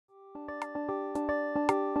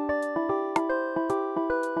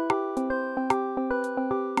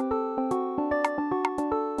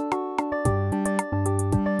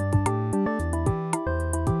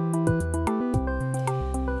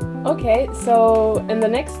Okay, so in the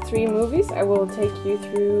next 3 movies I will take you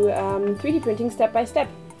through 3D printing step by step,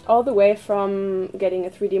 all the way from getting a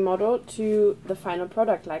 3D model to the final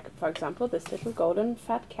product, like for example this little golden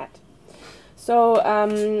fat cat. So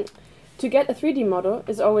to get a 3D model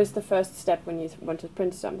is always the first step when you want to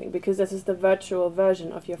print something, because this is the virtual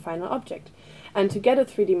version of your final object. And to get a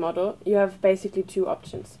 3D model you have basically 2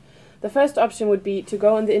 options. The first option would be to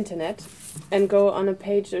go on the internet and go on a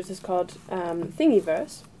page that is called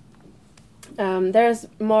Thingiverse. There's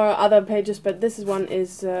more other pages, but this is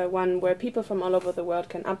one where people from all over the world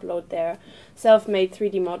can upload their self-made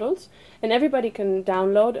 3D models, and everybody can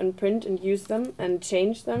download and print and use them and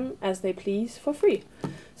change them as they please for free.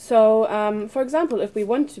 So, for example, if we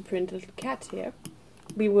want to print a little cat here,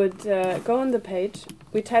 we would go on the page,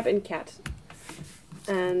 we type in cat,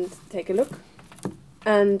 and take a look.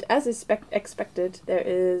 And as expected, there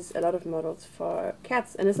is a lot of models for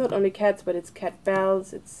cats, and it's not only cats, but it's cat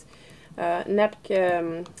bells, it's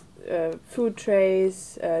napkin, food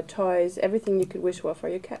trays, toys, everything you could wish for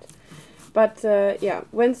your cat. But yeah,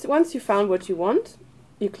 once you found what you want,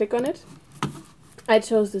 you click on it. I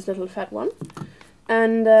chose this little fat one,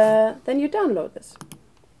 and then you download this.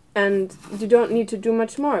 And you don't need to do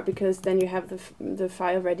much more, because then you have the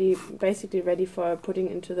file ready, basically ready for putting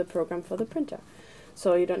into the program for the printer.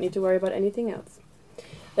 So you don't need to worry about anything else.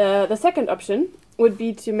 The second option would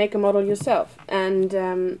be to make a model yourself, and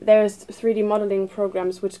there's 3D modeling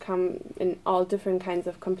programs which come in all different kinds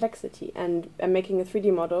of complexity, and making a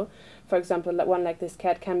 3D model, for example one like this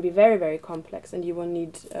cat, can be very, very complex, and you will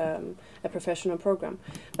need a professional program.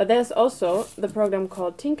 But there's also the program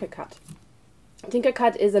called Tinkercad.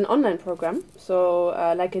 Tinkercad is an online program, so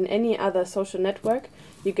like in any other social network,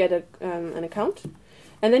 you get an account,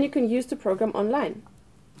 and then you can use the program online.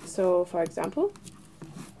 So for example,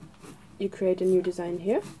 you create a new design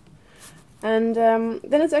here, and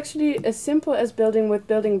then it's actually as simple as building with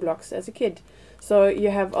building blocks as a kid. So you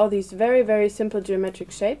have all these very, very simple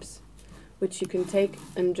geometric shapes which you can take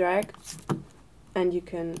and drag, and you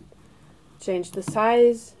can change the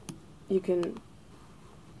size, you can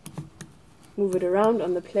move it around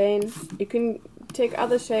on the plane, you can take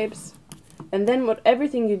other shapes, and then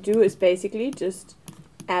everything you do is basically just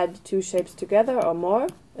add 2 shapes together or more,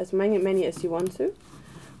 as many as you want to.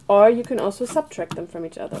 Or you can also subtract them from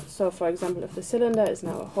each other. So for example, if the cylinder is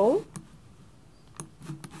now a hole,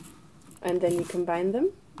 and then you combine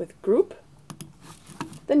them with group,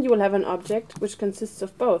 then you will have an object which consists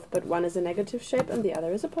of both, but one is a negative shape and the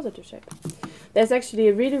other is a positive shape. There's actually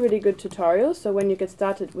a really, really good tutorial, so when you get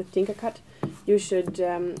started with Tinkercad, you should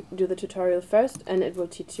do the tutorial first, and it will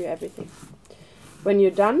teach you everything. When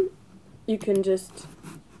you're done, you can just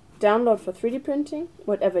download for 3D printing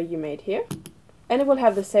whatever you made here, and it will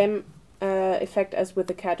have the same effect as with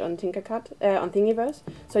the cat on Tinkercad, on Thingiverse.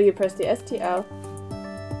 So you press the STL,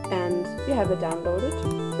 and you have it downloaded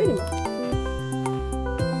 3D model.